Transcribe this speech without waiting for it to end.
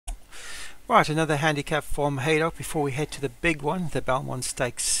Right, another handicap from Haydock before we head to the big one, the Belmont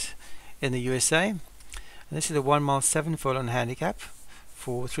Stakes in the USA. And this is a 1 mile 7 furlong handicap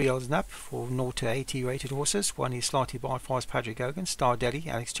for 3-year-olds and up for 0 to 80 rated horses. One is Slightly Barred Fast, Patrick Hogan, Star Delhi,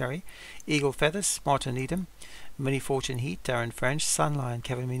 Alex Cherry, Eagle Feathers, Martin Needham, Mini Fortune Heat, Darren French, Sunline,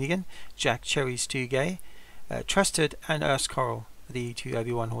 Kevin Minigan, Jack Cherry, Stu Gay, Trusted and Earth Coral, the two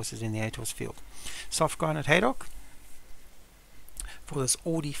Obi-Wan horses in the 8-horse field. Soft ground at Haydock for this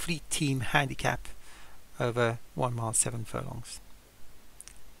Audi Fleet Team handicap over 1 mile 7 furlongs.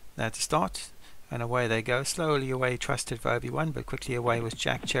 Now to start, and away they go. Slowly away Trusted for Obi-Wan, but quickly away was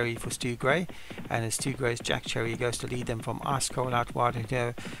Jack Cherry for Stu Gray, and as Stu Gray's Jack Cherry goes to lead them from Ice Cold out wide, and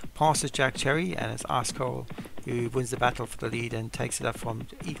here passes Jack Cherry, and it's Ice Cold who wins the battle for the lead and takes it up from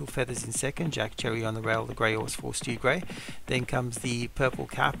Eagle Feathers in second. Jack Cherry on the rail, the grey horse for Stu Gray. Then comes the purple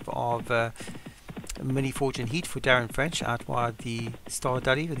cap of Mini Fortune Heat for Darren French, out wide the Star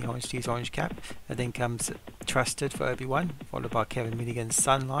Duddy with the orange Steve's orange cap, and then comes Trusted for Obi-Wan, followed by Kevin Minigan's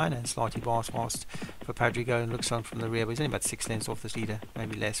Sunline, and Slightly Barred Fast for Padrigo, and looks on from the rear, but he's only about 6 lengths off this leader,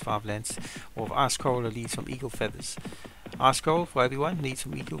 maybe less, 5 lengths. Of Ice Coral leads from Eagle Feathers. Ice Coral for Obi-Wan leads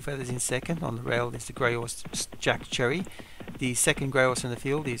from Eagle Feathers in second. On the rail is the grey horse Jack Cherry. The second grey horse in the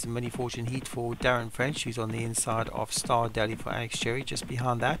field is Mini Fortune Heat for Darren French, who's on the inside of Star Dally for Alex Cherry. Just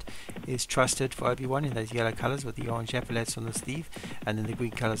behind that is Trusted for Obi-Wan in those yellow colours with the orange epaulets on the sleeve, and then the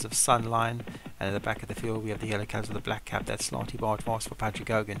green colours of Sunline, and at the back of the field we have the yellow colours of the black cap. That's Slightly Barred Fast for Patrick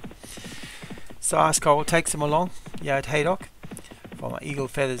Hogan. So Ice Coral takes him along at Haydock from Eagle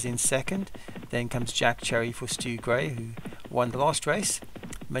Feathers in second. Then comes Jack Cherry for Stu Gray, who won the last race.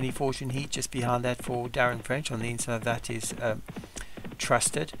 Mini Fortune Heat just behind that for Darren French. On the inside of that is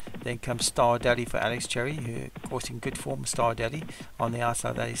Trusted. Then comes Star Daddy for Alex Cherry, who of course in good form, Star Daddy. On the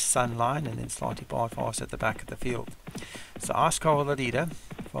outside of that is Sunline, and then Slightly Barred Fast at the back of the field. So Ice Coral the leader,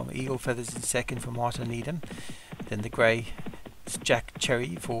 from Eagle Feathers in second for Martin Needham. Then the grey Jack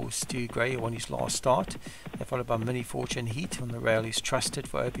Cherry for Stu Gray, who won his last start. They're followed by Mini Fortune Heat. On the rail is Trusted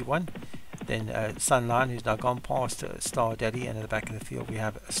for Obi-Wan. Then Sunline, who's now gone past Star Daddy, and at the back of the field we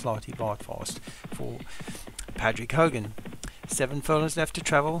have Slightly Barred Fast for Patrick Hogan. 7 furlongs left to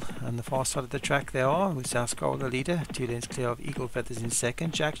travel, and the far side of the track they are, with South Coral the leader, 2 lengths clear of Eagle Feathers in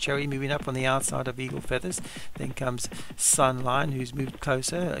second. Jack Cherry moving up on the outside of Eagle Feathers. Then comes Sunline, who's moved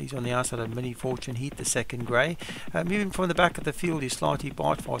closer. He's on the outside of Mini Fortune Heat, the second grey. Moving from the back of the field is Slightly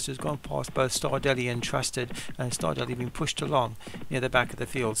Barred Fast, who's gone past both Star Deli and Trusted, and Star Deli being pushed along near the back of the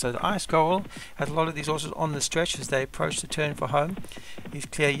field. So the Ice Coral had a lot of these horses on the stretch as they approach the turn for home. He's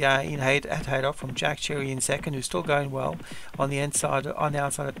clear at Haydock from Jack Cherry in second, who's still going well on the outside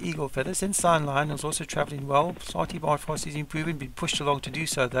of Eagle Feathers. Then Sunline was also travelling well. Slightly Barred Fast is improving, been pushed along to do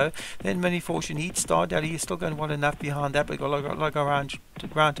so though. Then Mini Fortune Heat, Star Daddy is still going well enough behind that, but got a lot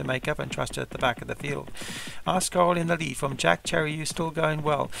of ground to make up, and Trusted at the back of the field. Ice Coral in the lead from Jack Cherry, who's still going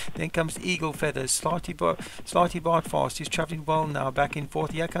well. Then comes Eagle Feathers, Slightly Barred Fast, who's travelling well now, back and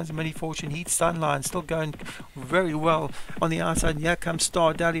forth. Here comes Mini Fortune Heat, Sunline still going very well on the outside, and here comes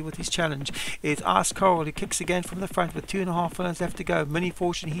Star Daddy with his challenge. It's Ice Coral who kicks again from the front with 2.5 furlongs left to go. Mini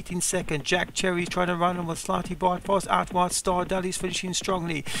Fortune Heat in second. Jack Cherry's trying to run on with Slightly Barred Fast. Out wide, Star Daddy's finishing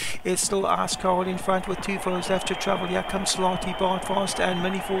strongly. It's still Ice Coral in front with 2 furlongs left to travel. Here comes Slightly Barred Fast and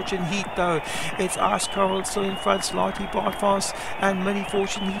Mini Fortune Heat though. It's Ice Coral still in front, Slightly Barred Fast and Mini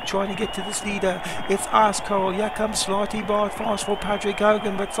Fortune Heat trying to get to this leader. It's Ice Coral. Here comes Slightly Barred Fast for Patrick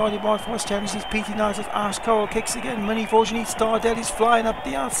Hogan, but Slightly Barred Fast challenges Petey Nice as Ice Coral kicks again. Mini Fortune Heat, Star Daddy's flying up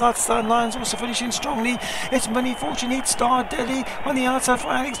the outside. Sunline's also finishing strongly. It's Mini Fortune Heat, Star Daddy on the outside for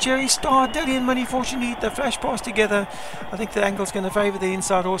Alex Cherry. Star Daddy and Mini Fortune Heat, they flash past together. I think the angle's going to favour the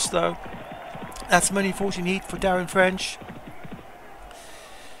inside horse though. That's Mini Fortune Heat for Darren French.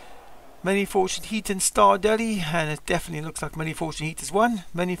 Mini Fortune Heat and Star Daddy, and it definitely looks like Mini Fortune Heat has won.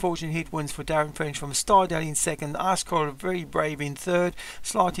 Mini Fortune Heat wins for Darren French from Star Daddy in second. Ice Coral very brave in third.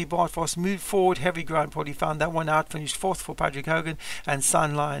 Slightly Barred Fast moved forward, heavy ground, probably found that one out, finished fourth for Patrick Hogan. And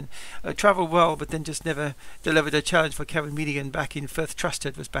Sunline travelled well, but then just never delivered a challenge for Kevin Minigan back in fifth.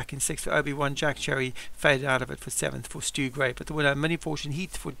 Trusted was back in sixth for Obi-Wan. Jack Cherry faded out of it for seventh for Stu Gray. But the winner, Mini Fortune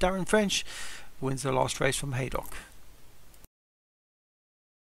Heat for Darren French, wins the last race from Haydock.